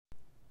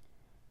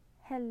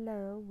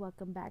Hello,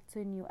 welcome back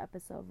to a new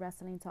episode of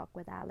Wrestling Talk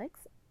with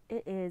Alex.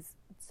 It is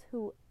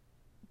 2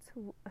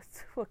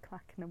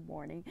 o'clock in the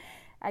morning.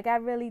 I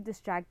got really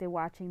distracted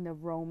watching the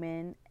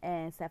Roman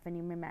and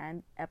Stephanie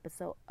McMahon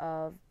episode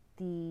of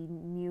the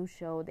new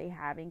show they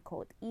have in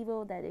called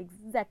Evil that is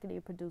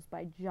executive produced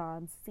by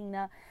John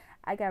Cena.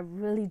 I got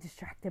really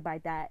distracted by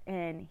that,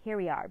 and here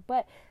we are.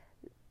 But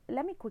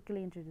let me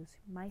quickly introduce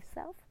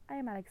myself. I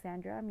am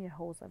Alexandra. I'm your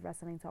host of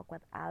Wrestling Talk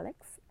with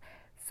Alex.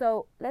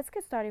 So let's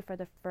get started for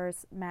the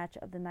first match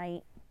of the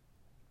night.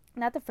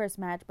 Not the first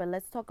match, but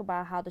let's talk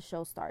about how the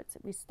show starts.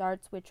 We start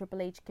with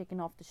Triple H kicking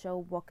off the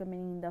show,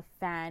 welcoming the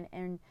fan,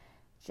 and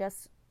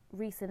just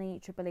recently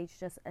Triple H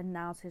just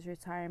announced his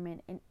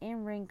retirement in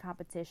in-ring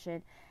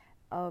competition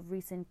of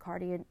recent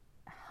cardiac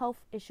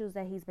health issues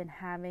that he's been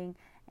having,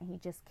 and he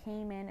just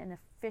came in and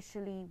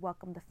officially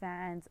welcomed the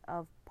fans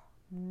of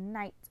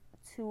night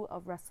 2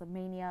 of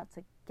Wrestlemania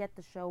to get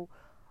the show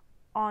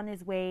on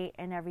his way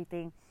and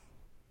everything.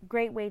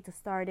 Great way to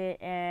start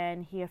it,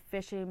 and he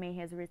officially made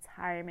his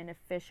retirement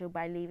official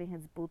by leaving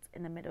his boots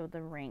in the middle of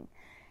the ring.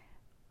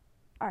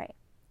 Alright,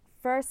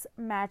 first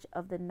match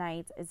of the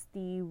night is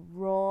the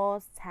Raw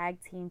Tag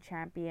Team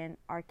Champion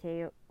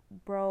RK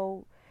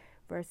Bro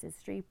versus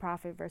Street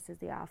Profit versus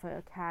the Alpha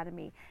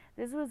Academy.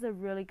 This was a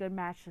really good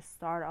match to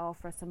start off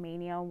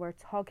WrestleMania. We're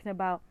talking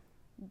about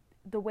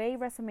the way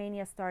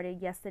WrestleMania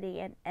started yesterday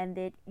and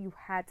ended. You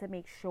had to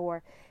make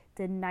sure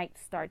the night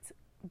starts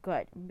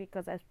good,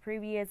 because as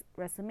previous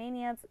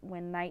WrestleManias,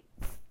 when night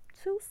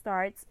 2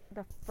 starts,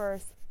 the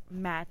first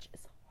match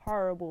is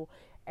horrible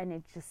and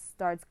it just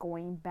starts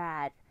going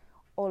bad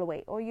all the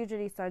way, or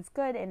usually starts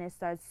good and it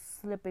starts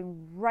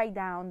slipping right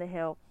down the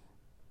hill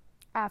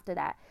after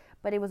that.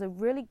 But it was a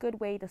really good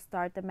way to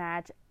start the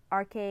match.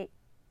 RK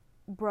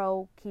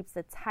Bro keeps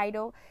the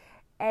title,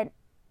 and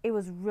it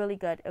was really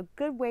good. A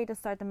good way to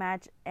start the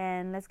match.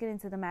 And let's get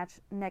into the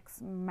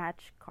next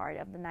match card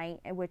of the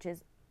night, which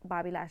is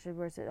Bobby Lashley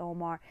versus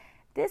Omar.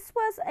 This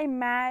was a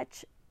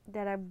match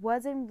that I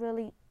wasn't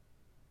really,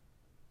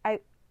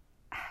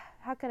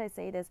 how can I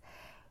say this?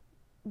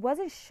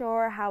 Wasn't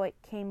sure how it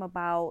came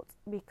about,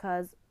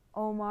 because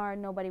Omar,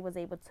 nobody was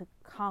able to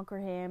conquer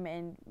him,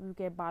 and you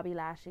get Bobby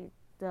Lashley,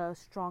 the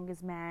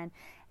strongest man,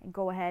 and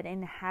go ahead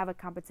and have a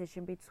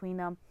competition between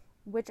them,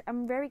 which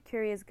I'm very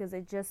curious, because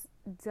it just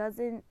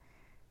doesn't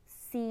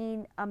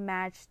seem a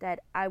match that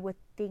I would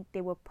think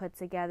they would put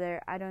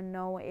together. I don't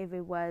know if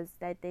it was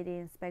that they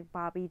didn't expect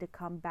Bobby to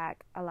come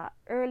back a lot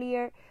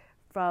earlier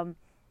from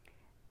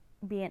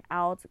being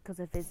out because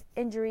of his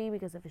injury,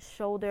 because of his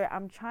shoulder.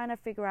 I'm trying to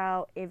figure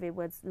out if it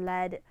was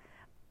led.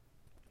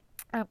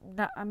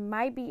 I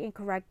might be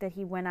incorrect that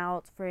he went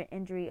out for an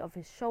injury of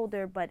his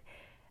shoulder, but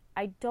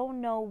I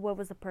don't know what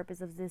was the purpose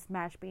of this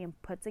match being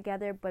put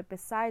together. But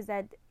besides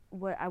that,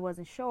 what I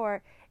wasn't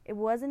sure, it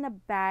wasn't a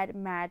bad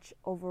match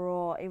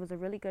overall. It was a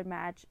really good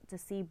match to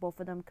see both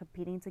of them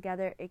competing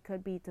together. It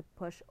could be to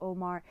push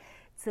Omar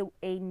to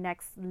a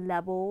next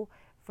level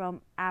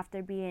from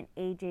after being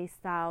AJ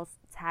Styles'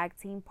 tag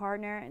team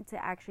partner,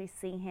 to actually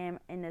see him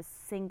in a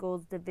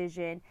singles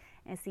division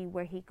and see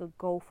where he could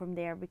go from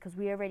there, because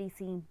we already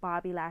seen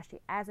Bobby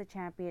Lashley as a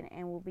champion, and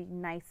it will be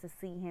nice to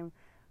see him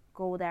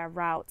go that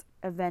route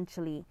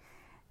eventually.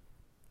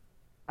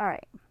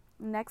 Alright,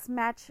 next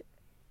match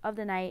of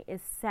the night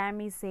is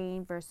Sami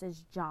Zayn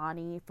versus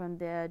Johnny from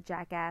the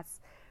Jackass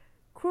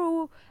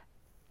crew.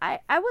 I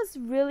was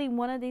really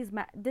one of these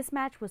this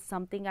match was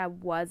something I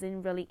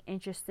wasn't really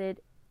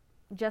interested,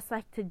 just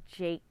like to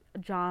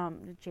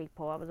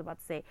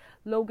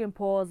Logan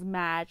Paul's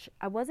match.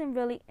 I wasn't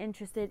really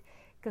interested,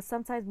 because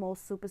sometimes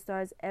most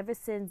superstars, ever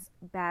since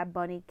Bad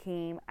Bunny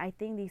came, I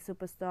think these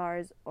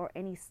superstars or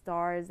any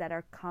stars that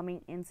are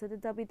coming into the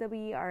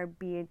WWE are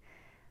being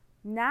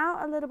now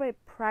a little bit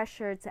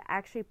pressure to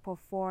actually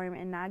perform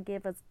and not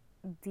give us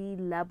D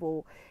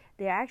level.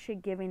 They're actually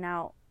giving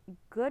out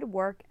good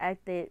work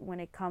ethic when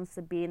it comes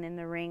to being in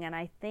the ring, and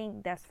I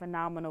think that's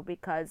phenomenal,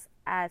 because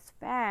as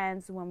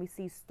fans, when we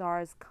see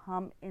stars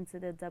come into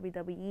the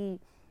WWE,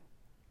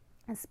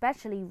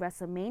 especially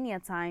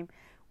WrestleMania time,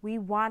 we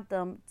want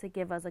them to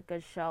give us a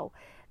good show,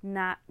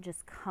 not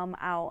just come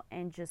out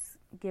and just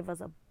give us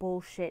a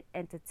bullshit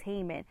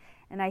entertainment.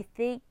 And I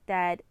think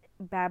that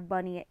Bad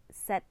Bunny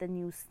set the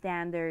new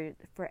standard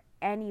for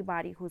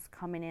anybody who's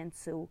coming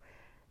into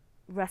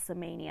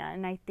WrestleMania,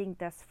 and I think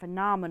that's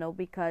phenomenal,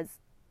 because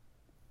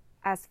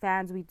as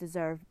fans we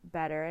deserve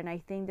better. And I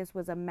think this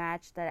was a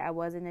match that I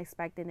wasn't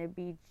expecting to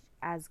be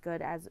as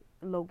good as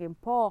Logan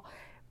Paul,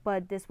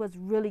 but this was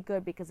really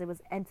good because it was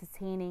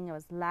entertaining. It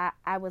was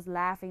I was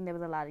laughing. There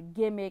was a lot of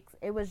gimmicks.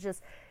 It was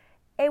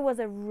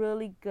a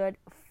really good,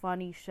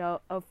 funny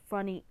show, a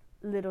funny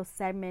little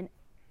segment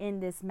in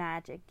this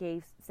match. It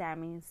gave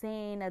Sami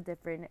Zayn a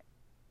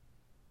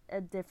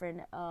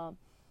different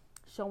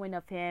showing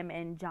of him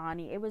and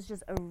Johnny. It was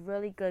just a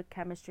really good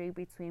chemistry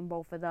between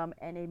both of them,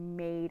 and it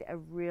made a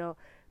real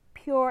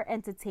pure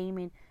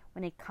entertainment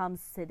when it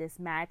comes to this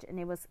match. And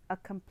it was a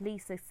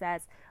complete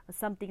success,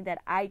 something that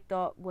I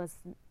thought was,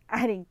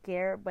 I didn't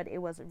care, but it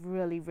was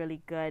really,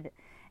 really good,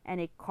 and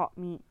it caught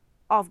me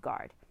off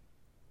guard.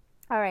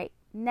 All right,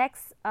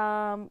 next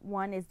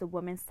one is the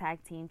women's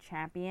tag team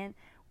champion.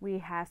 We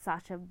have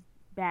Sasha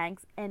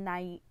Banks and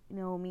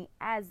Naomi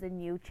as the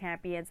new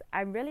champions.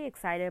 I'm really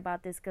excited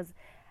about this because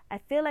I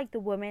feel like the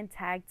women's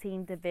tag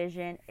team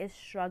division is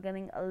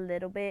struggling a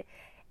little bit.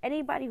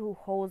 Anybody who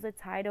holds the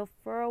title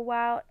for a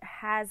while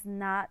has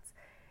not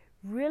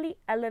really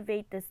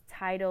elevate this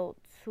title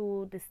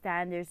to the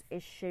standards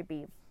it should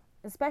be,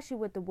 especially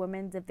with the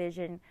women's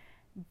division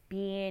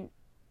being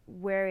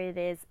where it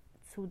is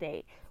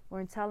today.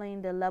 We're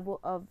telling the level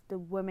of the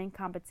women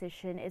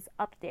competition is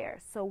up there.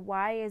 So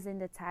why isn't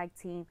the tag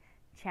team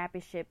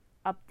championship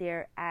up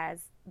there as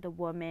the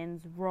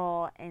women's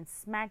Raw and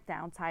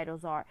SmackDown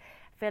titles are?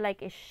 I feel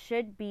like it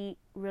should be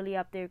really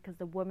up there because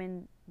the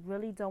women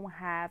really don't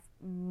have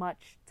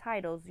much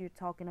titles. You're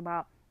talking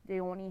about they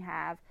only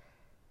have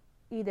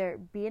either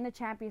being a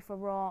champion for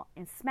Raw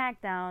and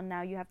SmackDown.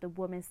 Now you have the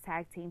women's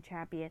tag team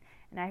champion.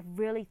 And I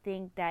really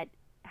think that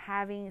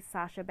having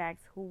Sasha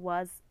Banks, who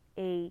was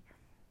a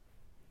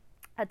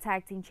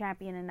tag team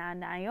champion, and now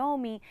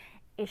Naomi,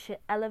 it should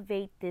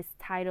elevate this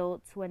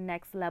title to a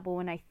next level.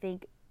 And I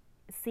think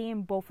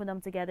seeing both of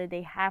them together,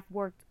 they have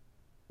worked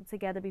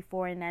together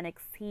before in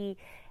NXT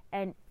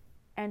and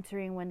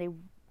entering when they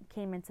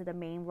came into the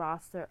main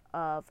roster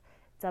of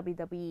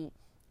WWE.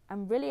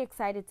 I'm really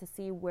excited to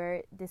see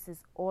where this is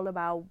all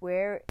about,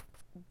 where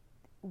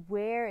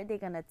they're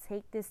going to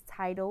take this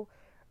title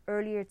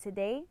earlier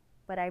today.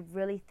 But I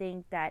really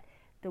think that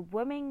the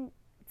women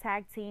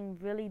tag team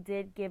really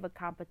did give a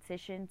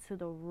competition to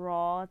the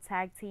Raw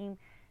tag team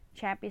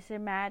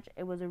championship match.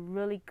 It was a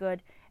really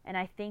good, and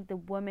I think the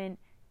women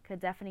could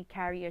definitely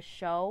carry a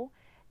show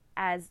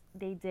as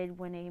they did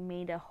when they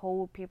made a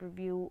whole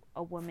pay-per-view,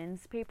 a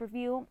women's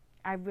pay-per-view.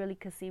 I really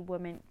could see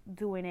women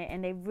doing it,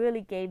 and they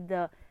really gave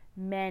the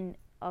men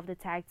of the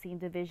tag team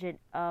division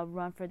a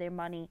run for their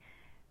money,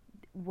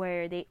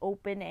 where they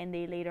opened and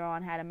they later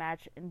on had a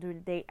match and during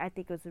the day. I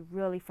think it was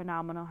really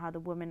phenomenal how the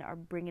women are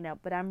bringing up.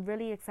 But I'm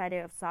really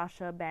excited of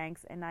Sasha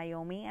Banks and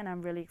Naomi, and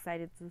I'm really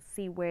excited to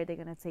see where they're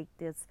going to take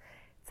this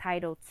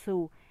title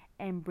to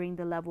and bring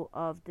the level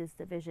of this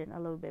division a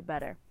little bit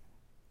better.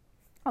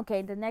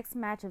 Okay, the next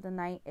match of the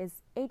night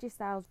is AJ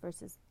Styles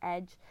versus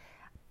Edge.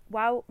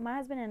 While my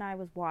husband and I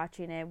was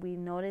watching it, we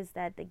noticed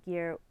that the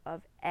gear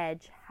of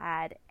Edge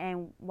had,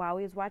 and while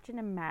we was watching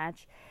the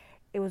match,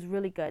 it was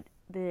really good.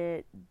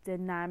 The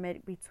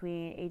dynamic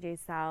between AJ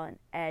Styles and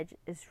Edge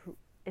is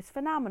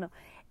phenomenal.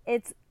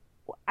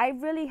 I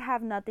really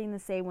have nothing to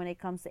say when it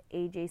comes to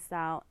AJ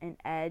Styles and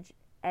Edge.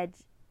 Edge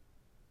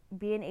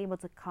being able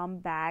to come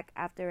back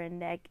after a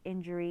neck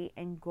injury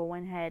and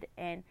going ahead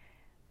and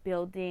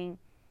being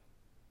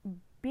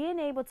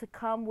able to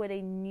come with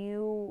a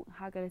new,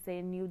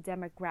 a new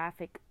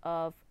demographic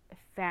of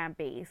fan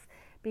base.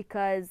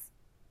 Because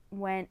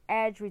when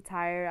Edge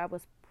retired, I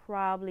was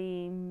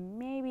probably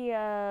maybe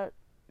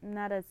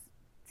not a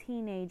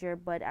teenager,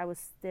 but I was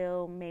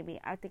still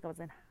I think I was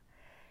in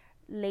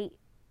late,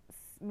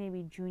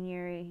 maybe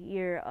junior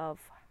year of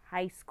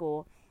high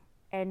school.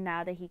 And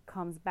now that he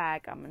comes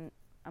back, I'm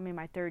in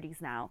my 30s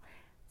now.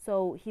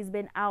 So he's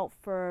been out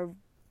for a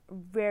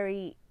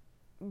very,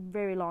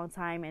 very long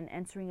time, and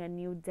entering a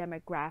new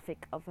demographic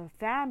of a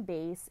fan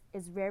base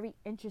is very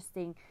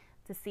interesting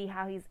to see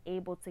how he's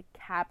able to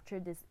capture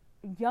this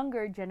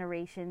younger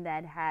generation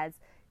that has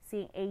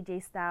seen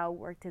AJ Styles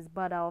worked his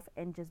butt off,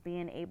 and just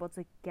being able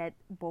to get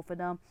both of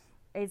them.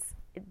 It's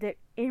the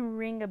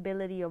in-ring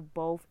ability of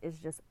both is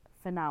just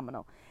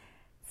phenomenal.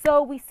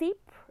 So we see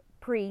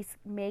Priest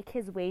make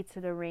his way to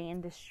the ring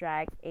and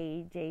distract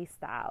AJ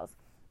Styles.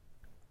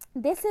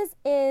 This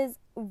is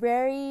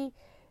very,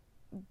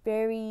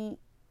 very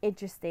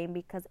interesting,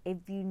 because if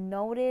you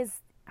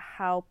notice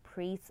how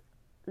Priest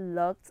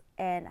looked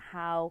and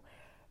how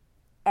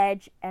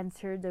Edge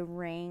entered the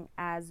ring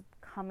as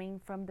coming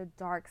from the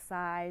dark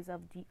sides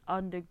of the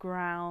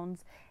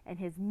undergrounds, and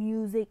his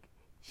music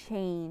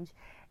changed.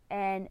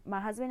 And my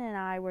husband and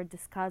I were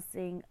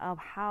discussing of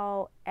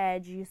how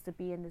Edge used to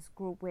be in this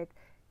group with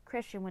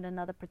Christian, with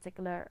another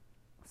particular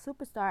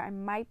superstar. I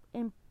might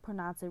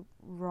pronounce it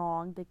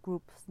wrong, the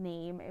group's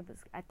name.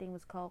 I think it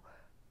was called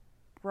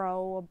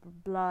Bro or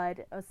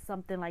Blood or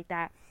something like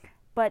that.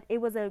 But it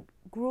was a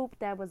group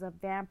that was a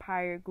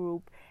vampire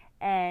group,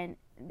 and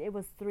it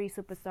was 3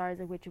 superstars,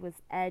 in which it was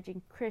Edge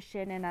and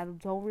Christian, and I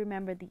don't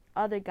remember the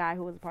other guy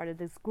who was part of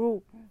this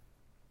group.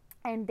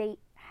 And they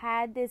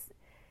had this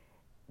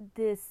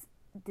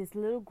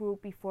little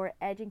group before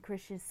Edge and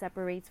Christian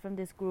separates from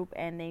this group,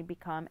 and they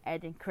become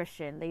Edge and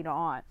Christian later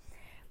on.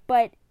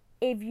 But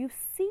if you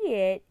see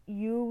it,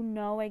 you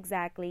know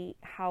exactly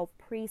how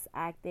Priest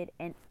acted.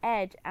 And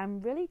Edge,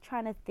 I'm really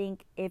trying to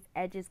think if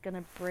Edge is going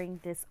to bring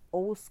this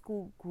old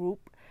school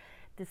group,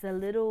 this a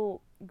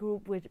little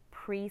group with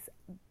Priest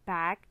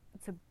back,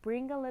 to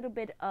bring a little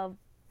bit of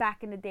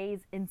back in the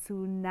days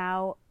into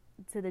now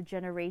to the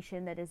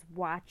generation that is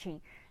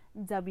watching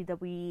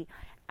WWE.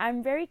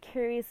 I'm very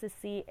curious to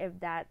see if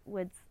that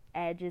was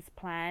Edge's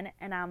plan,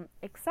 and I'm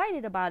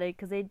excited about it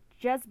because it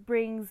just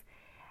brings,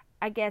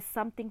 I guess,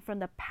 something from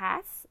the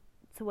past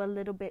to a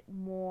little bit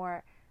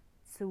more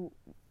to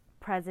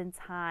present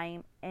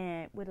time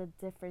and with a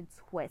different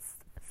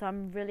twist. So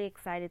I'm really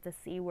excited to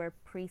see where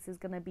Priest is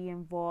going to be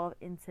involved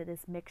into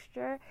this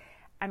mixture.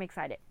 I'm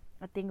excited.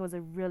 I think it was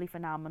a really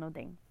phenomenal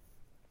thing.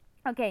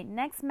 Okay,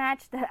 next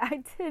match that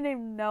I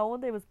didn't know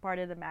that was part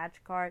of the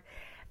match card.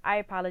 I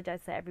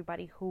apologize to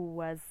everybody who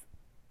was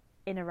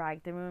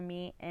interacting with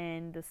me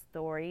in the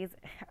stories.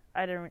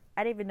 I didn't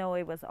even know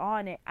it was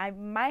on it. I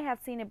might have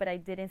seen it, but I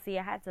didn't see it.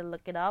 I had to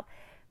look it up.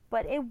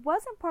 But it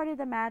wasn't part of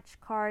the match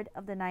card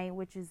of the night,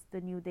 which is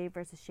the New Day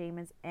versus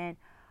Sheamus and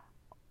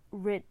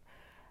Rit.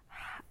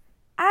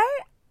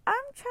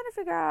 I'm trying to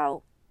figure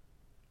out.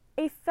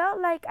 It felt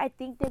like I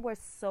think they were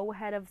so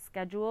ahead of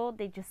schedule.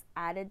 They just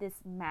added this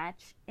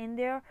match in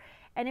there.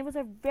 And it was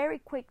a very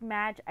quick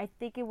match. I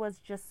think it was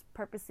just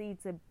purposely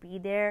to be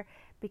there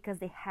because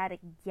they had a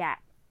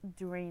gap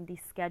during the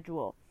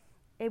schedule.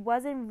 It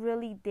wasn't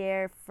really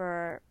there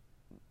for,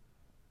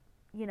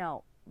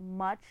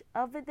 much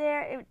of it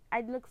there.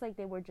 It looks like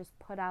they were just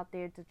put out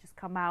there to just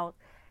come out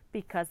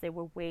because they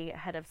were way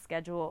ahead of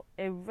schedule.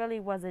 It really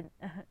wasn't.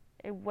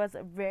 It was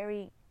a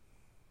very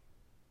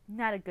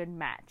not a good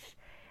match.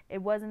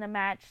 It wasn't a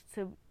match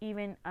to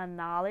even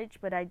acknowledge,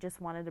 but I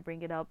just wanted to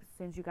bring it up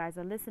since you guys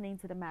are listening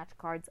to the match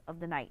cards of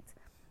the night.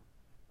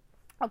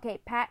 Okay,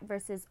 Pat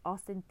versus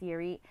Austin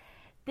Theory.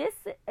 This,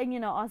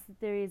 Austin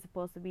Theory is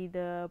supposed to be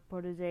the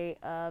protege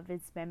of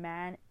Vince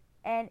McMahon,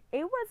 and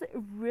it was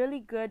really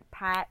good.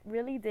 Pat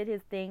really did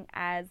his thing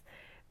as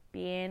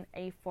being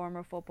a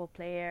former football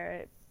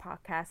player,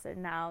 podcaster,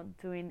 now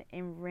doing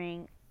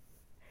in-ring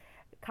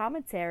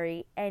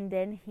commentary, and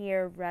then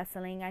here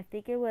wrestling. I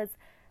think it was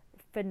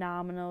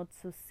phenomenal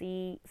to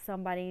see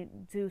somebody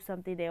do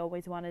something they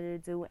always wanted to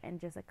do and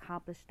just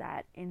accomplish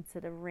that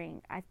into the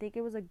ring. I think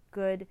it was a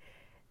good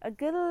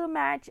little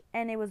match,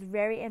 and it was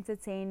very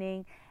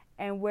entertaining.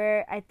 And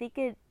where I think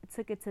it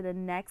took it to the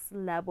next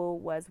level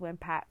was when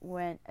Pat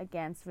went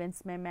against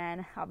Vince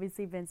McMahon.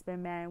 Obviously, Vince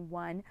McMahon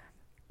won.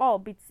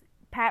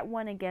 Pat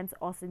won against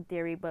Austin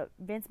Theory, but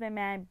Vince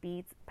McMahon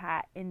beats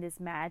Pat in this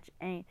match,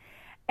 and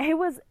it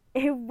was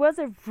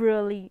a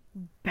really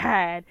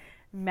bad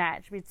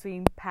match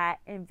between Pat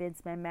and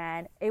Vince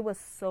McMahon. It was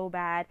so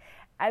bad.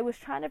 I was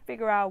trying to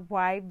figure out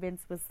why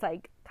Vince was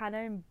like kind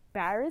of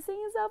embarrassing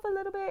himself a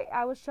little bit.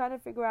 I was trying to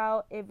figure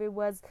out if it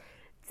was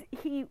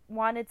he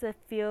wanted to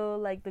feel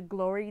like the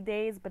glory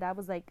days, but I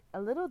was like a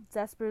little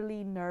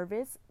desperately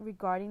nervous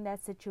regarding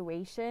that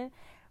situation.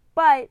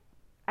 But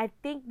I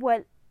think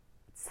what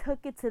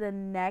took it to the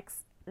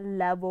next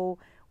level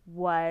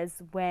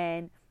was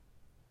when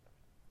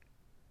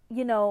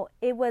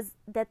it was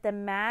that the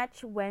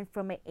match went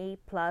from an A+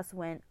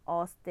 when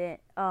Austin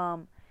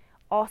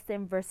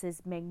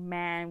versus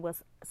McMahon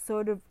was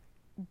sort of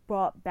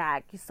brought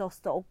back. You saw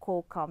Stone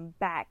Cold come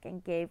back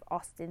and gave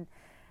Austin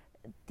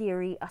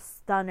Theory a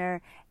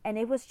stunner, and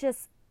it was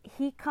just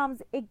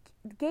it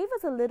gave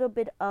us a little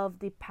bit of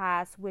the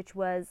past, which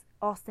was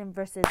Austin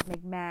versus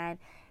McMahon,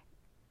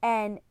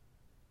 and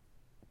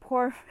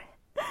poor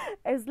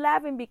I was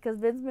laughing because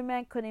Vince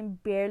McMahon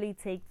couldn't barely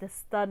take the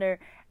stunner.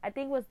 I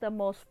think it was the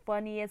most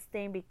funniest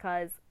thing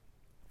because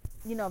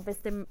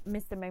Mr.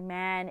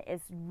 McMahon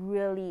is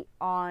really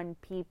on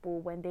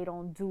people when they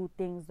don't do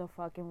things the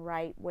fucking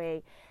right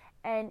way,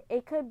 and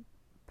it could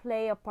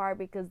play a part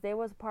because there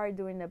was part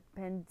during the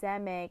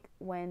pandemic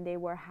when they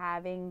were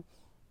having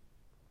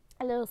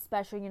a little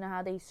special.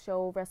 How they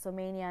show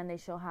Wrestlemania and they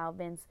show how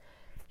Vince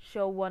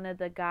show one of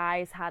the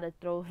guys how to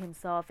throw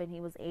himself, and he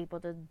was able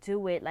to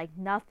do it like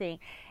nothing.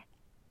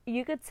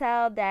 You could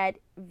tell that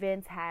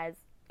Vince has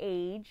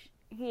aged.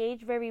 He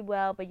aged very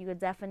well, but you could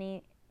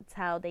definitely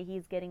tell that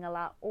he's getting a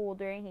lot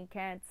older and he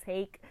can't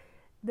take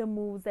the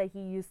moves that he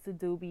used to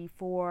do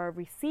before,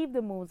 receive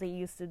the moves that he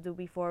used to do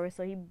before.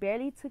 So he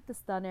barely took the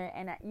stunner,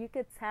 and you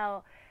could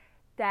tell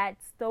that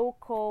Stone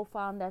Cold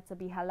found that to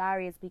be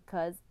hilarious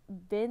because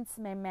Vince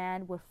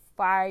McMahon would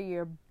fire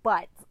your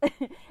butt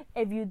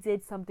if you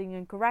did something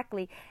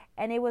incorrectly.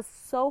 And it was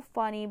so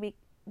funny,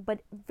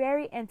 but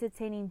very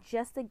entertaining,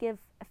 just to give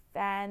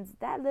fans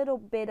that little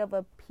bit of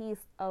a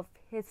piece of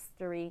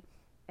history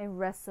in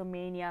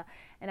WrestleMania.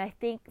 And I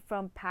think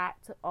from Pat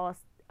to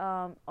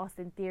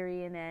Austin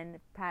Theory and then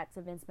Pat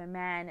to Vince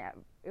McMahon,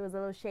 it was a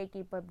little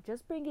shaky, but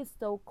just bringing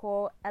Stone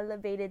Cold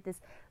elevated this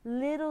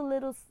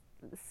little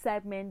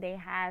segment they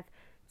have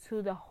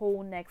to the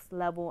whole next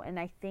level, and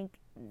I think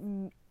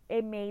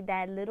it made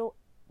that little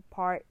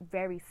part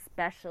very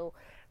special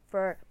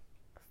for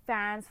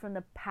fans from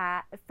the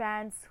past,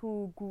 fans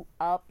who grew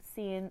up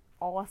seeing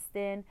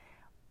Austin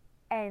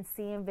and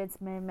seeing Vince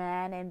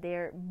McMahon and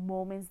their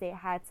moments they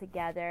had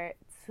together,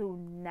 to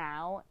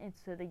now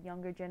into the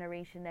younger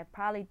generation that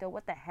probably thought,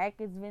 what the heck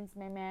is Vince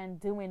McMahon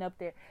doing up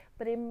there?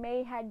 But it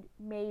may have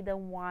made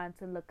them want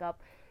to look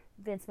up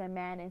Vince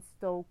McMahon and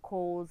Stone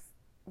Cold's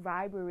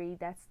rivalry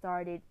that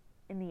started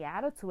in the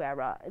Attitude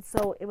Era.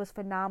 So it was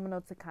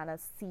phenomenal to kind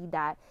of see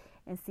that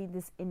and see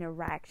this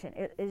interaction.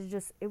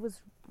 It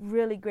was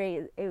really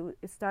great.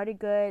 It started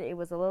good. It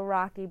was a little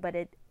rocky, but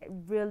it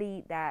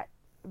really, that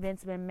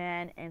Vince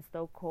McMahon and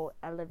Stone Cold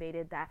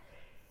elevated that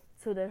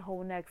to the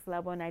whole next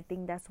level, and I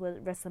think that's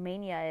what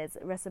WrestleMania is.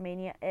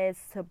 WrestleMania is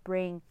to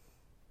bring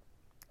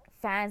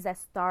fans that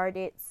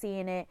started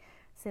seeing it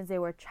since they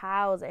were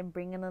childs and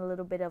bringing a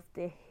little bit of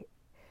the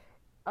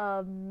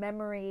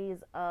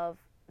memories of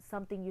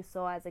something you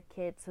saw as a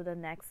kid to the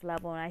next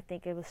level, and I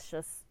think it was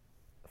just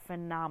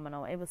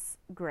phenomenal. It was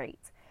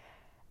great.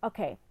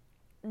 Okay,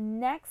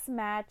 next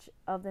match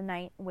of the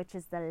night, which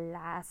is the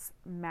last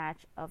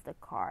match of the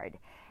card.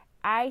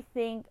 I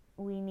think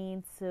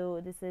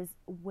this is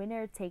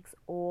winner takes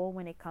all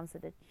when it comes to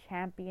the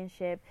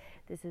championship.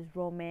 This is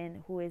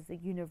Roman, who is the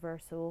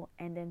Universal,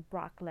 and then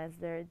Brock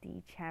Lesnar,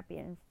 the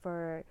champion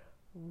for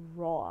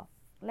Raw.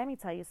 Let me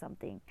tell you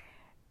something.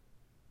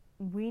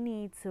 We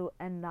need to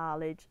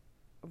acknowledge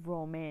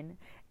Roman.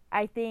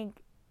 I think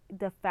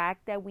the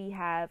fact that we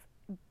have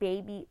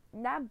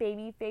not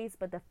baby face,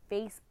 but the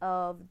face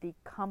of the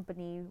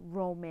company,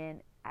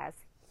 Roman, as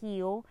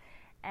heel,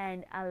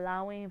 and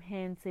allowing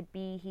him to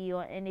be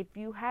heel. And if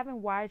you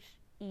haven't watched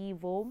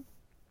Evil,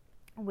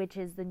 which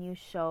is the new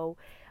show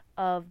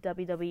of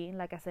WWE,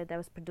 like I said, that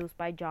was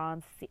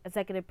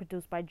executive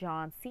produced by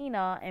John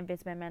Cena, and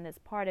Vince McMahon is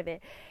part of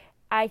it.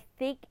 I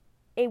think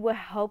it will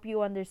help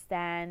you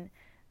understand,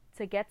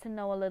 to get to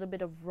know a little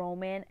bit of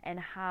Roman and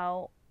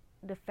how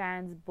the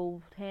fans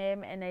booed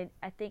him, and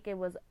I think it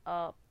was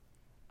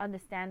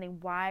understanding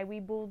why we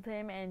booed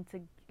him, and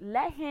to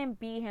let him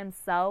be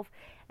himself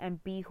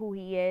and be who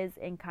he is,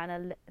 and kind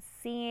of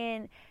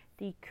seeing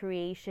the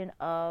creation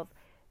of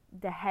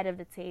the head of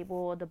the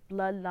table, the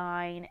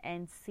bloodline,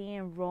 and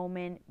seeing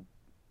Roman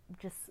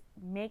just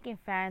making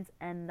fans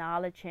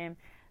acknowledge him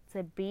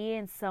to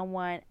being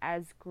someone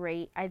as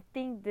great. I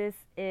think this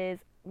is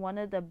one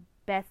of the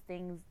best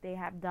things they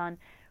have done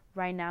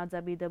right now,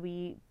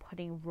 WWE,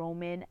 putting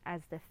Roman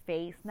as the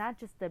face, not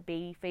just the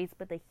baby face,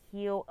 but the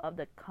heel of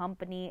the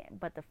company,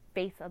 but the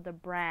face of the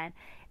brand.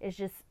 Is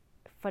just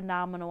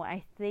phenomenal.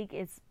 I think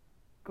it's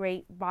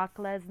great. Brock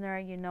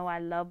Lesnar, I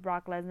love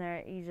Brock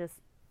Lesnar. He just,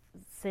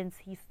 since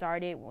he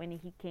started, when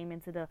he came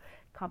into the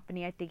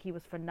company, I think he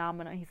was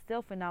phenomenal. He's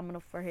still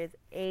phenomenal for his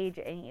age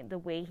and the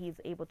way he's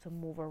able to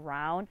move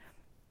around.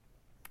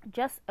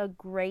 Just a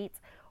great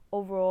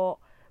overall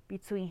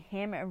between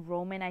him and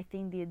Roman. I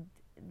think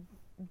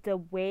the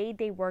way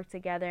they worked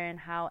together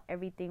and how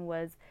everything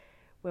was,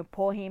 when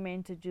Paul Heyman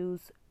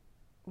introduced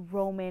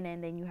Roman,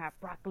 and then you have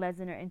Brock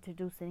Lesnar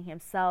introducing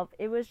himself,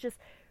 it was just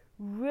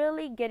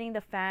really getting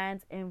the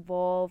fans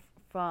involved,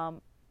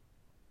 from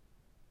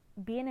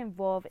being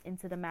involved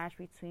into the match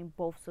between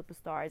both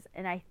superstars.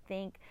 And I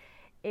think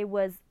it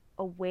was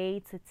a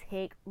way to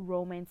take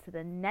Roman to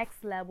the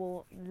next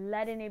level,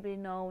 letting it be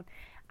known,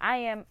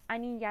 I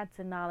need y'all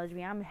to acknowledge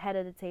me. I'm head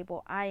of the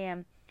table. I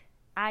am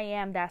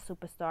that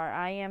superstar.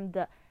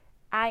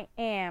 I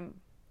am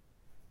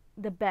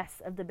the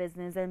best of the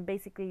business. And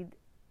basically,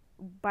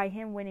 by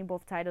him winning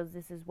both titles,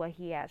 this is what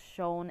he has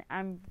shown.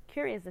 I'm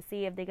curious to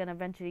see if they're going to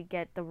eventually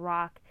get The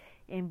Rock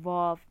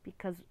involved,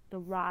 because The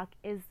Rock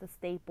is the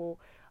staple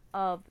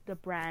of the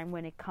brand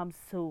when it comes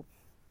to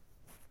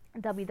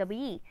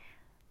WWE.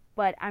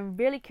 But I'm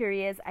really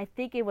curious. I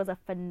think it was a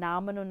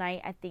phenomenal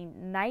night. I think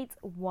night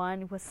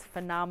 1 was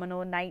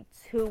phenomenal. Night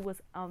 2 was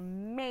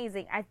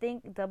amazing. I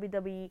think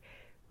WWE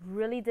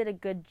really did a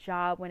good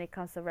job when it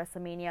comes to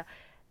WrestleMania.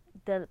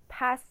 The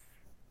past,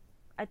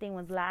 I think,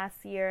 was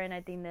last year, and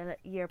I think the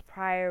year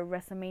prior,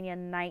 WrestleMania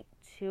Night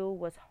 2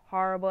 was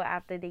horrible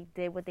after they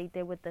did what they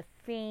did with The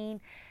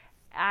Fiend.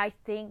 I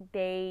think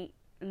they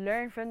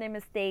learned from their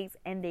mistakes,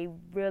 and they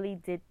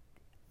did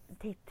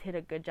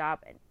a good job.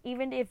 And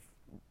even if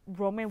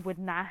Roman would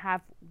not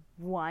have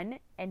won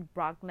and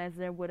Brock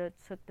Lesnar would have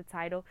took the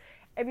title,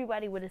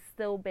 everybody would have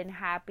still been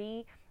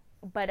happy.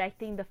 But I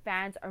think the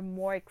fans are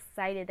more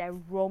excited that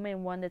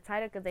Roman won the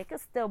title, because they could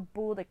still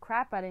boo the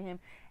crap out of him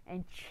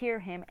and cheer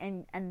him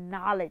and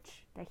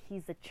acknowledge that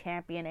he's the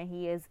champion, and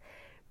he is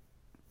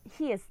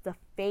the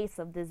face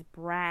of this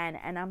brand.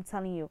 And I'm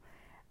telling you,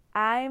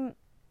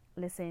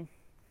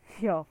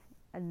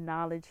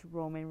 acknowledge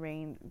Roman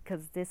Reigns,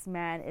 because this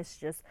man is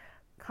just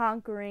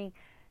conquering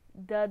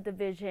the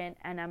division,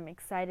 and I'm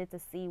excited to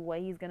see what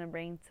he's going to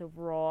bring to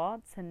Raw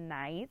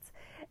tonight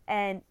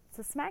and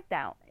to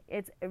SmackDown.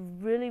 It's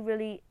really,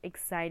 really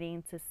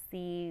exciting to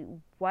see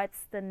who's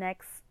the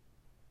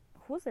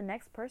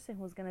next person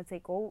who's going to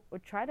take over or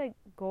try to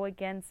go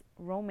against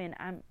Roman.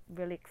 I'm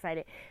really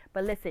excited.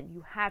 But listen,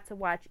 you have to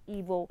watch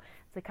Evil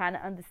to kind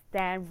of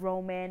understand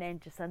Roman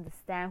and just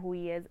understand who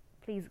he is.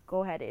 Please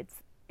go ahead. It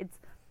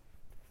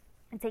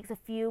takes a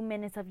few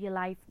minutes of your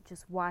life.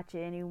 Just watch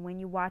it, and when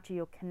you watch it,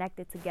 you'll connect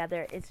it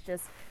together. It's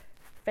just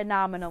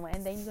phenomenal.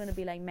 And then you're going to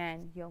be like,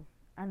 man,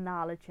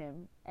 acknowledge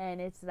him. And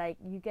it's like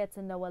you get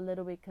to know a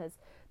little bit, because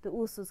the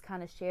Usos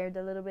kind of shared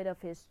a little bit of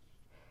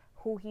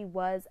who he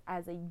was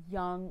as a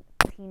young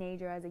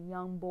teenager, as a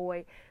young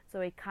boy.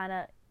 So it kind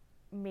of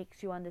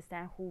makes you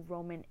understand who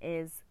Roman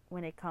is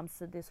when it comes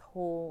to this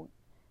whole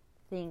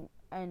thing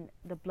and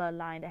the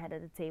bloodline, the head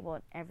of the table,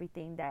 and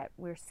everything that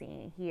we're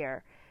seeing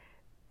here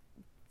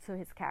to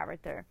his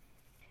character.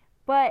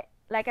 But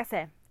like I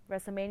said,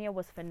 WrestleMania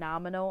was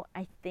phenomenal.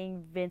 I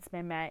think Vince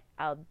McMahon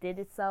outdid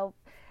itself.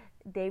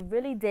 They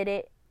really did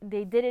it.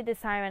 They did it this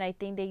time, and I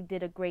think they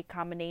did a great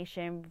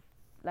combination.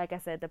 Like I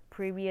said, the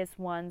previous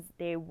ones,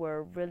 they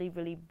were really,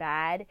 really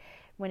bad.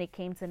 When it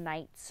came to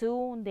night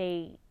 2,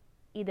 they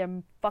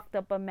either fucked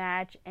up a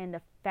match and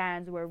the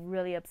fans were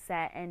really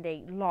upset and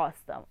they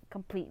lost them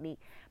completely.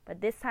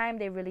 But this time,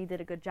 they really did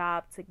a good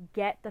job to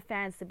get the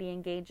fans to be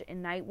engaged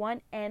in night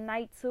 1 and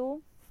night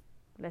 2.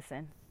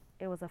 Listen,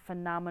 it was a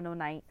phenomenal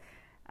night.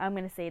 I'm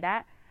going to say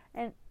that.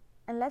 And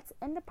let's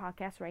end the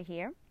podcast right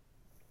here.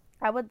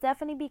 I will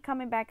definitely be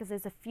coming back because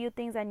there's a few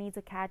things I need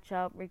to catch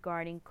up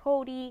regarding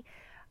Cody.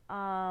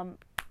 And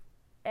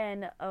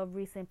a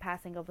recent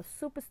passing of a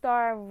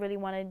superstar. I really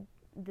want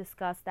to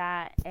discuss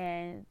that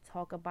and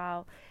talk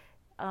about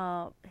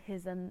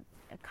his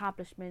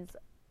accomplishments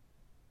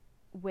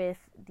with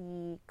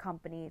the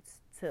company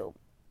too.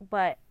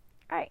 But,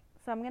 alright,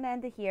 so I'm going to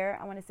end it here.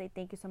 I want to say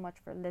thank you so much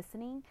for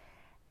listening,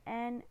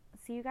 and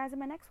see you guys in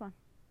my next one.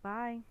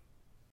 Bye.